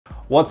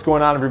What's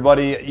going on,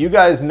 everybody? You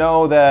guys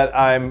know that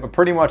I'm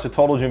pretty much a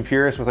total gym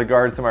purist with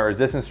regards to my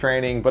resistance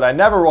training, but I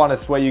never want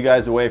to sway you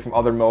guys away from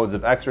other modes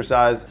of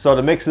exercise. So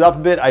to mix it up a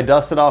bit, I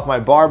dusted off my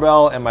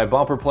barbell and my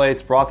bumper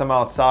plates, brought them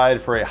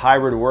outside for a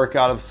hybrid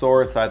workout of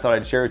sorts that I thought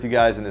I'd share with you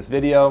guys in this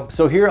video.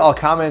 So here I'll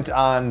comment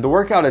on the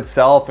workout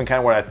itself and kind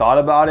of what I thought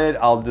about it.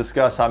 I'll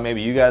discuss how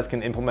maybe you guys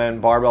can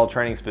implement barbell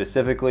training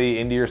specifically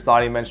into your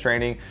sliding bench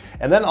training,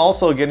 and then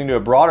also get into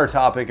a broader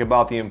topic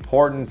about the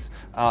importance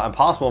and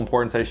possible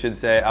importance, I should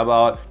say,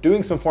 about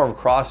doing some form of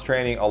cross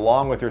training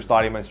along with your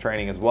sliding bench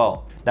training as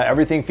well. Now,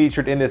 everything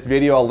featured in this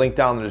video I'll link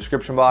down in the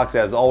description box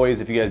as always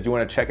if you guys do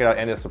want to check it out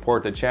and to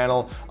support the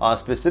channel.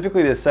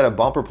 Specifically this set of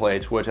bumper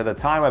plates, which at the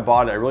time I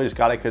bought it, I really just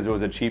got it because it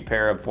was a cheap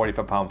pair of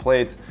 45-pound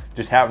plates.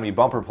 Just happened to be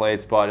bumper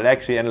plates, but it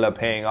actually ended up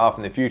paying off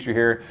in the future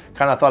here.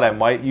 Kind of thought I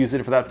might use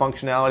it for that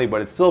functionality,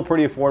 but it's still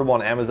pretty affordable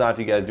on Amazon if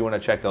you guys do want to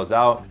check those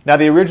out. Now,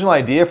 the original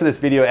idea for this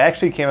video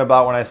actually came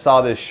about when I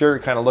saw this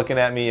shirt kind of looking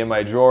at me in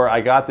my drawer.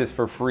 I got this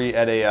for free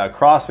at a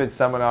CrossFit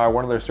seminar,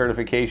 one of their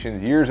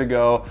certifications years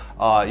ago.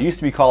 It used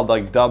to be called,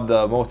 like, dubbed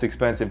the most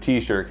expensive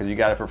t-shirt because you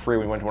got it for free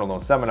when we went to one of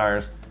those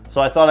seminars.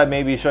 So I thought I'd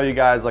maybe show you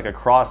guys like a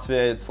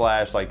CrossFit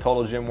slash like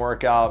total gym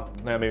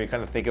workout. Maybe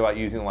kind of think about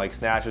using like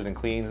snatches and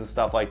cleans and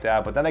stuff like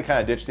that. But then I kind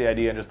of ditched the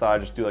idea and just thought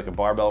I'd just do like a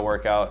barbell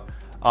workout.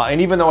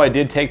 And even though I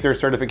did take their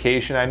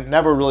certification, I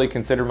never really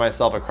considered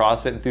myself a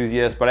CrossFit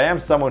enthusiast, but I am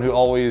someone who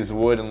always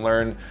would and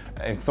learn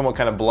and somewhat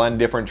kind of blend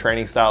different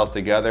training styles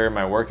together in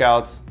my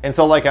workouts. And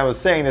so like I was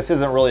saying, this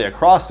isn't really a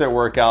CrossFit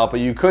workout, but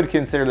you could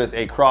consider this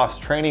a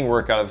cross-training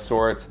workout of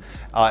sorts,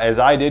 as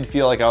I did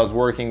feel like I was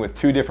working with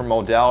two different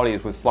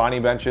modalities with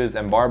sliding benches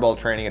and barbell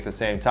training at the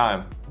same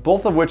time.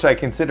 Both of which I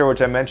consider,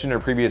 which I mentioned in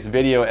a previous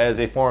video,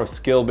 as a form of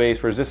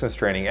skill-based resistance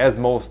training, as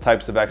most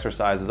types of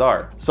exercises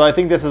are. So I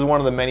think this is one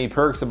of the many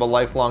perks of a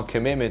lifelong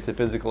commitment to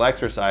physical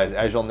exercise,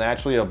 as you'll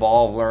naturally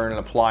evolve, learn, and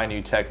apply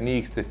new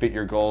techniques to fit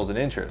your goals and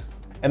interests.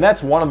 And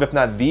that's one of, if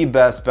not the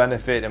best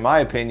benefit, in my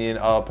opinion,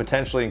 of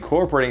potentially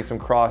incorporating some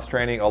cross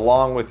training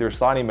along with your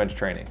sliding bench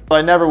training. So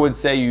I never would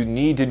say you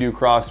need to do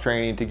cross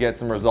training to get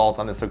some results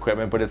on this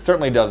equipment, but it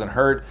certainly doesn't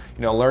hurt.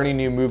 You know, learning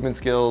new movement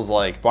skills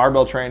like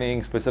barbell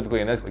training,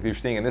 specifically in this, like you're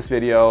seeing in this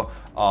video,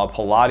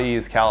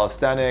 Pilates,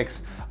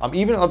 calisthenics,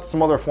 even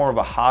some other form of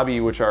a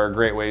hobby, which are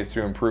great ways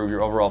to improve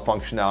your overall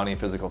functionality and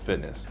physical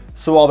fitness.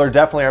 So while there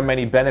definitely are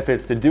many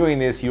benefits to doing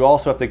this, you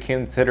also have to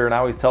consider, and I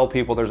always tell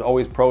people there's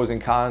always pros and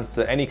cons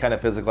to any kind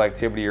of physical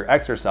activity or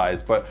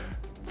exercise, but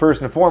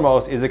first and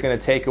foremost, is it going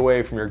to take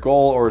away from your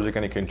goal or is it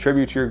going to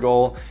contribute to your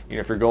goal? You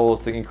know, if your goal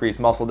is to increase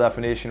muscle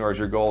definition or is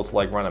your goal to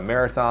like run a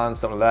marathon,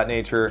 something of that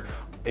nature,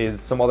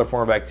 is some other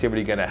form of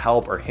activity going to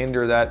help or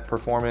hinder that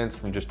performance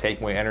from just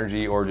taking away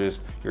energy or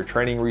just your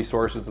training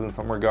resources in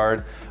some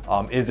regard?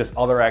 Is this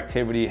other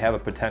activity have a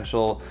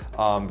potential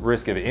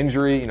risk of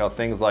injury? You know,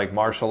 things like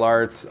martial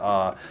arts,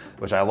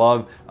 which I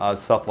love,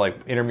 stuff like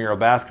intramural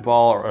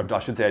basketball, or I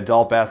should say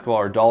adult basketball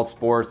or adult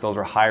sports. Those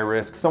are high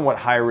risk, somewhat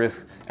high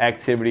risk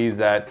activities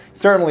that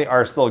certainly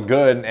are still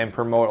good and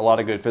promote a lot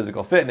of good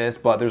physical fitness,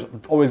 but there's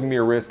always gonna be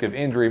a risk of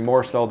injury,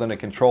 more so than a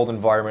controlled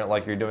environment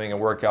like you're doing a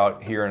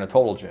workout here in a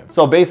total gym.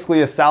 So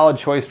basically a solid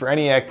choice for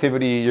any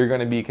activity you're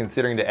gonna be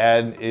considering to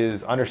add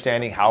is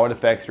understanding how it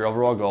affects your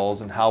overall goals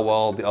and how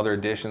well the other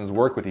additions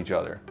work with each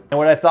other. And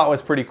what I thought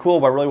was pretty cool,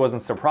 but really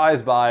wasn't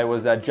surprised by,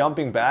 was that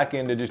jumping back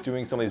into just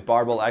doing some of these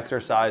barbell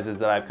exercises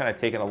that I've kind of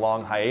taken a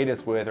long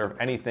hiatus with, or if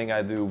anything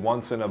I do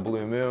once in a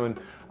blue moon,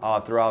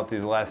 throughout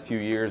these last few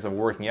years of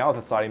working out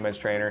with a sliding bench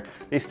trainer,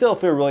 they still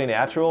feel really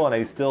natural and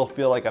I still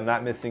feel like I'm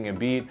not missing a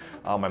beat.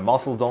 My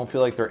muscles don't feel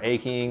like they're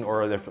aching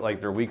or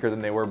they're weaker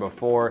than they were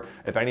before.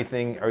 If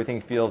anything, everything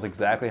feels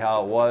exactly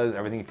how it was.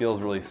 Everything feels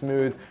really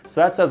smooth.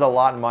 So that says a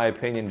lot, in my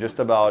opinion, just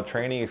about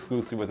training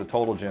exclusively with a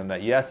total gym,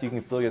 that yes, you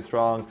can still get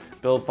strong,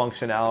 build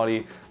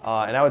functionality,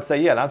 and I would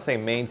say, yeah, not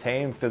saying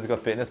maintain physical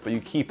fitness, but you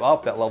keep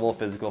up that level of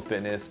physical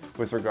fitness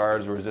with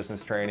regards to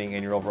resistance training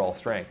and your overall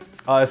strength.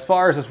 As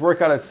far as this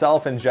workout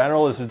itself in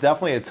general, this was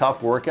definitely a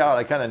tough workout.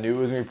 I kind of knew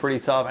it was gonna be pretty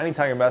tough.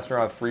 Anytime you're messing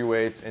around with free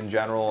weights in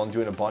general and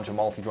doing a bunch of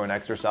multi-joint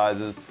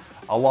exercises,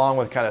 along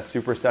with kind of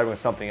supersetting with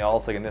something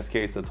else, like in this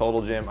case, the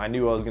total gym, I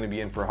knew I was gonna be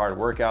in for a hard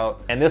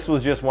workout. And this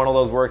was just one of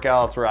those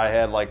workouts where I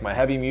had like my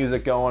heavy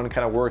music going,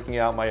 kind of working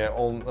out my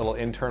own little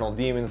internal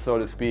demons, so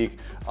to speak.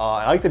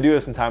 I like to do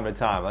this from time to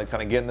time. I like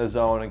kind of get in the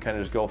zone and kind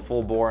of just go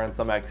full bore on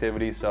some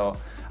activity. So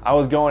I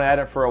was going at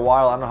it for a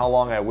while. I don't know how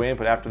long I went,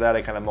 but after that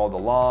I kind of mowed the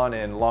lawn,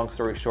 and long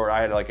story short,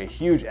 I had like a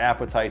huge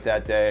appetite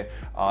that day.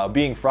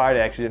 Being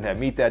Friday, I actually didn't have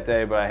meat that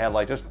day, but I had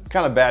like just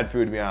kind of bad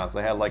food, to be honest.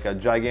 I had like a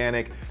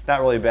gigantic, not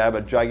really bad,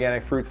 but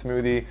gigantic fruit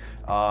smoothie,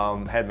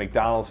 had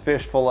McDonald's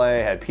fish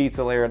fillet, had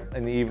pizza later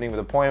in the evening, but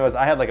the point was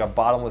I had like a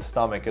bottomless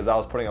stomach because I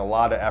was putting a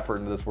lot of effort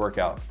into this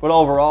workout. But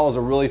overall, it was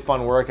a really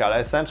fun workout. I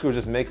essentially was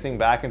just mixing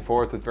back and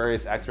forth with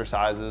various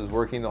exercises,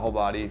 working the whole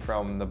body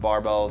from the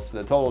barbells to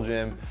the total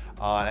gym.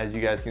 As you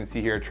guys guys can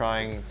see here,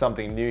 trying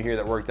something new here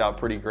that worked out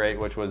pretty great,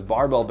 which was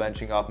barbell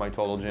benching off my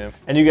Total Gym.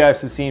 And you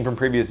guys have seen from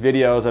previous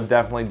videos, I've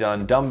definitely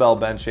done dumbbell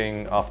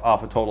benching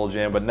off a Total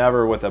Gym, but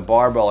never with a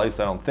barbell. At least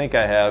I don't think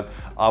I have.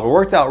 But it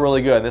worked out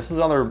really good. And this is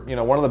another,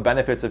 one of the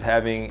benefits of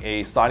having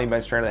a sliding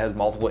bench trainer that has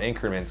multiple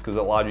increments, because it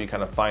allowed you to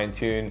kind of fine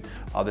tune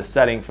the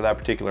setting for that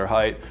particular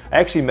height. I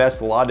actually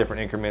messed a lot of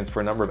different increments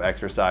for a number of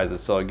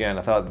exercises. So again,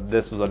 I thought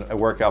this was a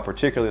workout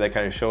particularly that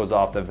kind of shows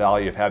off the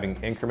value of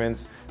having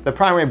increments. The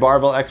primary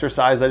barbell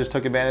exercise I just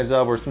took advantage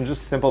of were some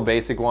just simple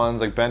basic ones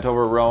like bent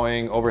over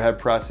rowing, overhead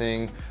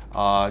pressing,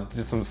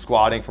 did some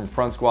squatting from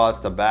front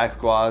squats to back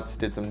squats,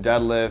 did some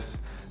deadlifts.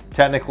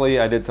 Technically,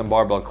 I did some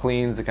barbell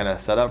cleans to kind of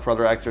set up for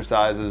other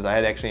exercises. I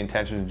had actually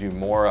intention to do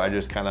more. I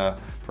just kind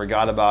of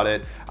forgot about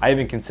it. I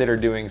even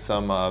considered doing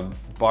some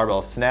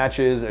barbell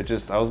snatches.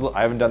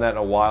 I haven't done that in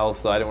a while,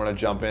 so I didn't want to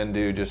jump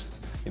into just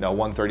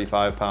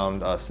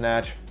 135-pound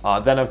snatch.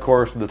 Then of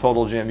course the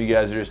Total Gym, you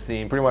guys are just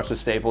seeing pretty much the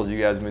staples you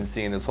guys have been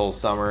seeing this whole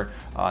summer.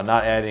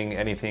 Not adding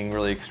anything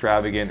really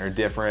extravagant or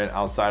different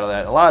outside of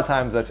that. A lot of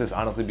times that's just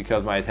honestly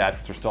because my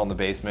attachments are still in the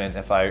basement.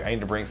 If I need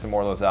to bring some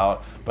more of those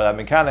out, but I've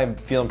been kind of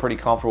feeling pretty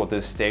comfortable with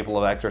this staple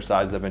of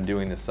exercises I've been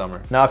doing this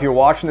summer. Now, if you're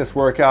watching this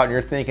workout and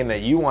you're thinking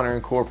that you want to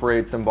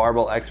incorporate some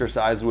barbell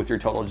exercises with your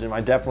Total Gym, I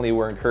definitely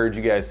would encourage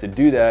you guys to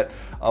do that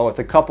with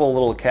a couple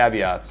little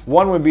caveats.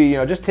 One would be,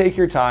 just take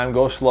your time,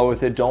 go slow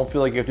with it. Don't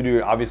feel like you have to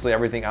do obviously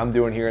everything I'm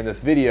doing here in this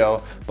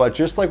video, but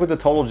just like with the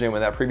Total Gym,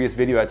 in that previous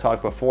video I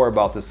talked before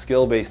about the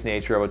skill-based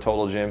nature of a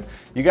Total Gym,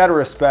 you got to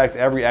respect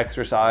every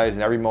exercise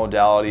and every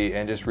modality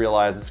and just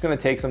realize it's going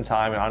to take some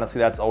time, and honestly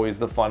that's always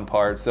the fun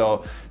part.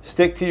 So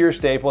stick to your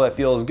staple that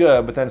feels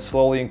good, but then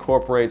slowly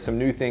incorporate some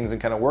new things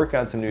and kind of work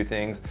on some new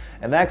things,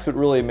 and that's what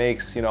really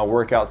makes a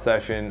workout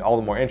session all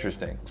the more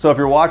interesting. So if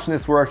you're watching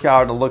this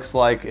workout and it looks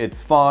like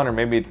it's fun, or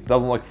maybe it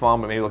doesn't look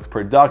fun but maybe it looks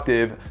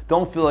productive,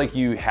 don't feel like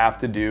you have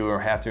to do or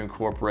have to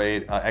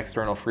incorporate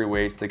external free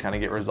weights to kind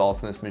of get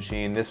results in this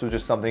machine. This was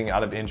just something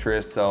out of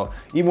interest. So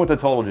even with the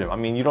Total Gym, I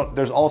mean,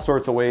 there's all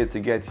sorts of ways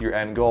to get to your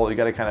end goal. You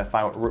got to kind of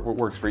find what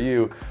works for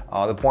you.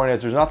 The point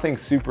is, there's nothing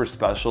super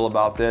special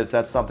about this.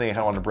 That's something I kind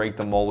of want to break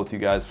the mold with you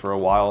guys for a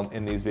while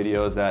in these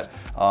videos, that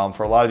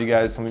for a lot of you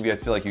guys, some of you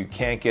guys feel like you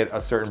can't get a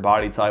certain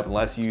body type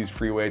unless you use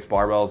free weights,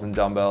 barbells, and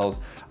dumbbells.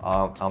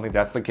 I don't think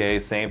that's the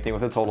case. Same thing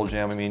with the Total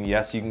Gym. I mean,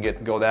 yes, you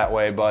can go that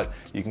way, but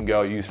you can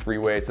go use free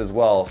weights as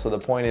well. So the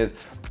point is,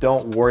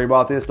 don't worry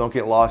about this. Don't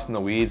get lost in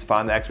the weeds.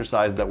 Find the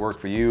exercises that work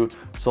for you.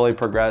 Slowly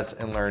progress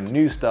and learn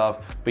new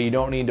stuff, but you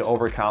don't need to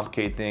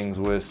overcomplicate things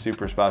with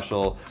super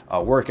special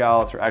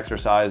workouts or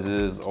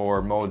exercises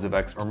or modes of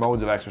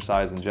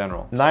exercise in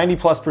general.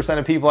 90+%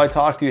 of people I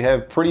talk to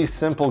have pretty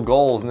simple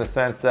goals, in the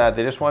sense that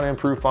they just want to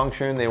improve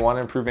function. They want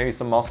to improve maybe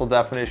some muscle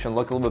definition,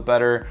 look a little bit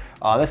better.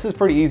 This is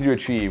pretty easy to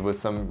achieve with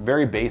some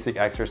very basic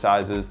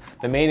exercises.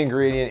 The main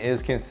ingredient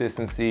is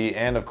consistency,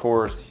 and of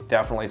course,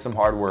 definitely some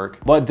hard work.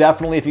 But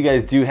definitely, if you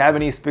guys do have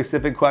any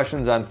specific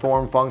questions on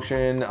form,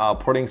 function,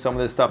 putting some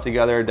of this stuff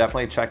together,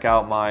 definitely check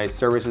out my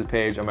services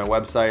page on my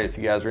website if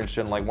you guys are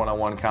interested in like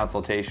one-on-one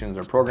consultations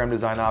or program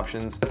design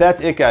options. But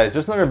that's it, guys.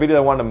 Just another video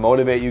that I wanted to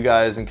motivate you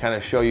guys and kind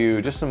of show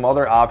you just some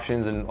other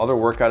options and other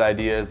workout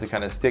ideas to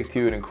kind of stick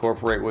to and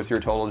incorporate with your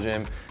Total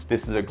Gym.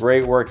 This is a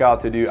great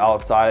workout to do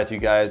outside if you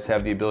guys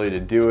have the ability to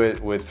do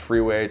it with free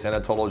weights and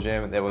a Total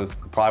Gym. That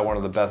was probably one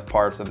of the best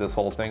parts of this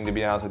whole thing, to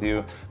be honest with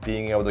you,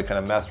 being able to kind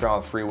of mess around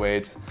with free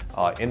weights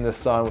in the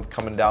sun with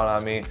coming down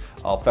on me.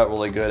 Felt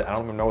really good. I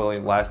don't even know really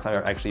last time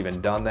I've actually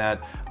even done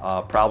that.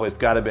 Probably it's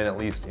got to been at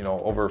least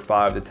over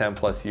 5 to 10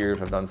 plus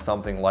years I've done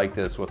something like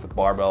this with the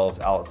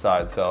barbells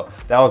outside. So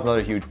that was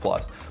another huge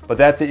plus. But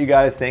that's it, you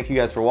guys. Thank you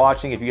guys for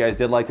watching. If you guys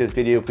did like this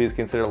video, please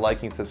consider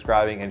liking,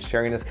 subscribing, and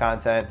sharing this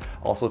content.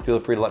 Also, feel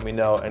free to let me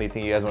know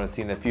anything you guys want to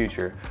see in the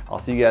future. I'll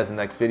see you guys in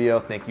the next video.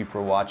 Thank you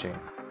for watching.